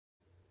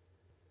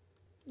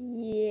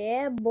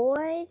Yeah,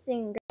 boys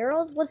and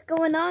girls, what's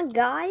going on,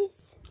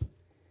 guys?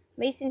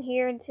 Mason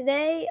here, and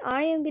today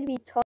I am going to be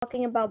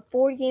talking about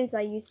board games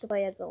I used to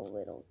play as a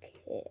little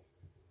kid.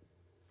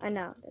 I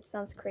know, that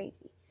sounds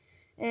crazy.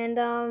 And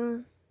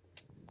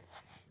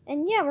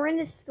yeah, we're in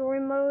this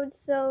story mode,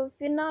 so if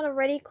you're not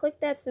already,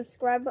 click that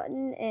subscribe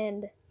button,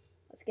 and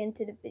let's get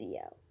into the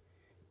video.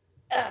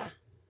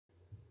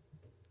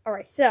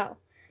 Alright, so,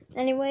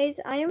 anyways,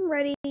 I am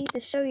ready to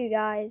show you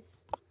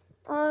guys,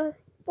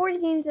 board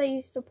games I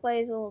used to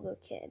play as a little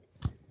kid.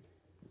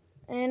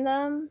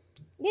 And,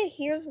 yeah,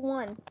 here's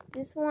one.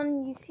 This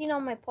one you've seen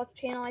on my Plus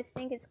channel. I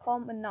think it's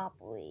called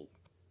Monopoly.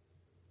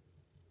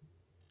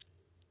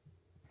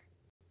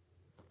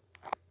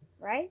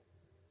 Right?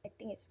 I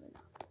think it's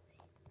Monopoly.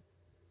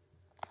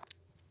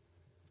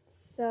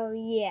 So,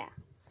 yeah.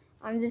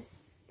 I'm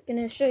just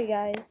gonna show you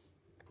guys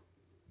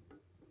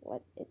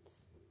what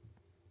it's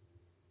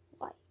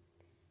like.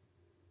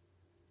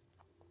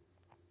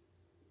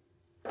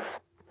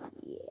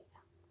 Yeah.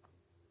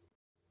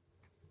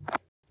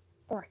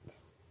 Alright.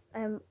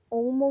 I'm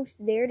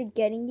almost there to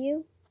getting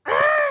you.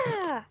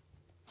 Ah!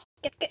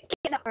 Get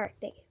up. Alright,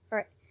 thank you.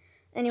 Alright.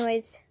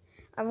 Anyways,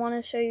 I want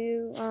to show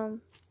you, alright,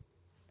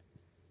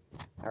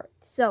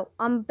 so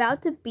I'm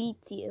about to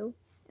beat you,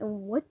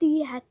 and what do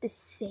you have to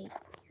say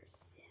for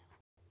yourself?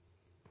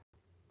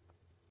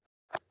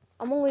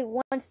 I'm only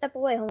one step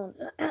away. Hold on.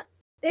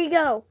 There you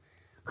go.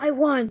 I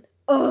won.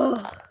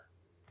 Ugh.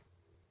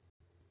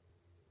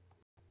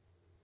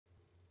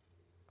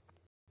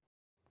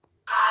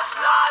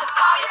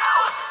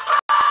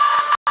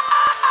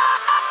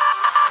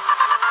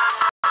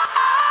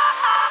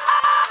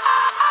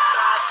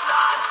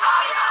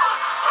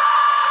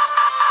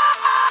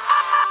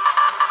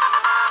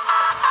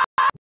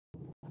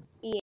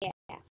 Yeah,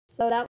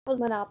 so that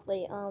was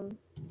Monopoly. Yeah,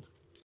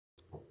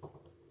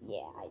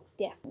 I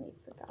definitely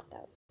forgot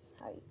that was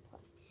how you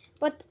play.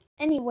 But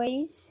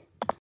anyways,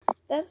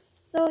 that's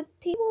so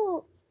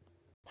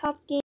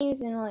tabletop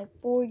games and like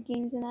board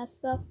games and that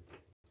stuff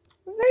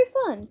were very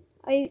fun.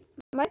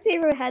 My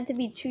favorite had to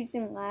be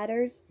choosing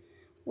ladders,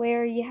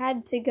 where you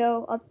had to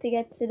go up to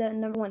get to the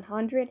number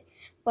 100,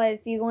 but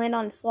if you land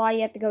on a slot,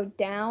 you have to go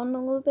down a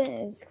little bit.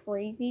 It's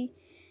crazy.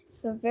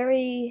 It's a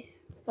very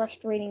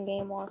frustrating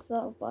game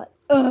also, but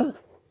it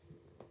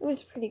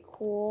was pretty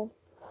cool.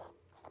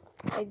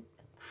 I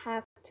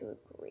have to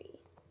agree.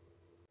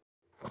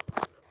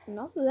 And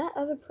also, that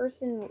other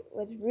person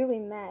was really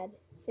mad,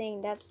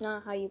 saying that's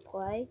not how you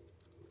play.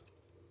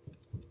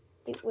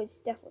 It was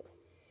definitely.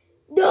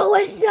 No,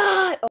 it's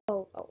not!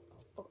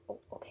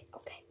 Okay.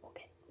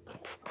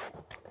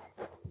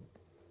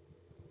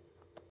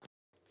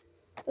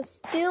 But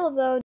still,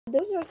 though,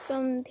 those are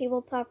some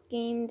tabletop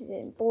games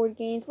and board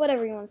games,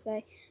 whatever you want to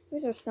say.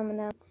 Those are some of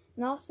them.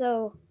 And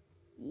also,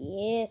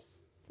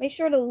 yes, make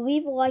sure to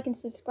leave a like and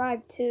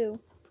subscribe, too.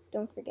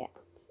 Don't forget.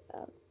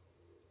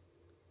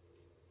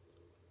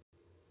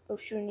 Oh,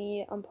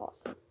 shoot, I'm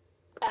pausing.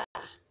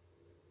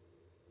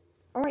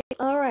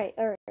 Alright.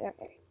 Here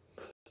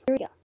we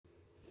go.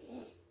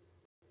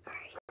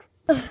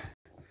 Alright.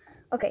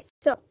 Okay,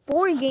 so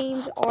board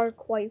games are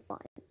quite fun.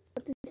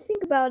 But to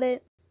think about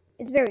it,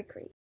 it's very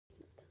crazy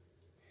sometimes.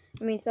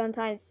 I mean,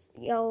 sometimes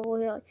you'll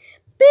like,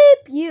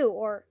 beep you,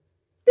 or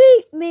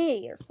beep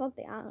me, or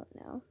something. I don't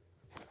know.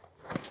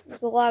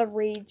 There's a lot of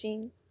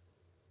raging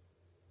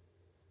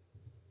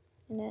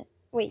in it.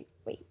 Wait.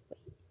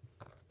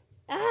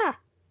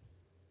 Ah!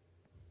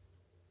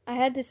 I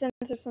had to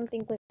censor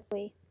something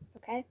quickly,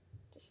 okay?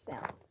 Just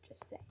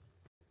say.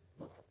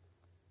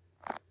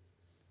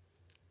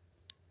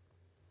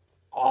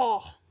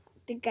 Oh, I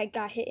think I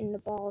got hit in the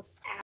balls.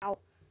 Ow.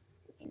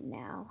 And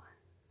now,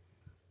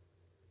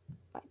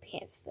 my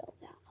pants fell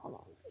down. Hold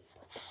on.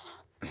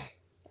 There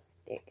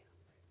you go.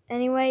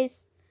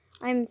 Anyways,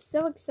 I'm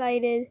so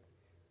excited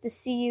to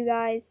see you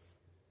guys.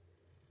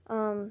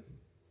 So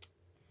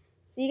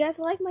you guys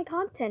like my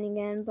content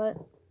again, but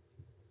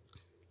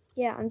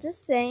yeah, I'm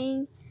just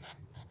saying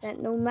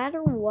that no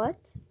matter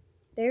what,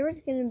 there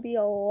is going to be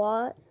a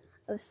lot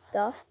of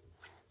stuff.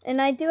 And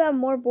I do have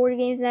more board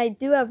games, and I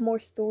do have more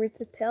stories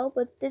to tell,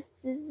 but this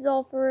is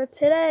all for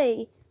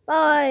today.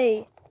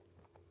 Bye!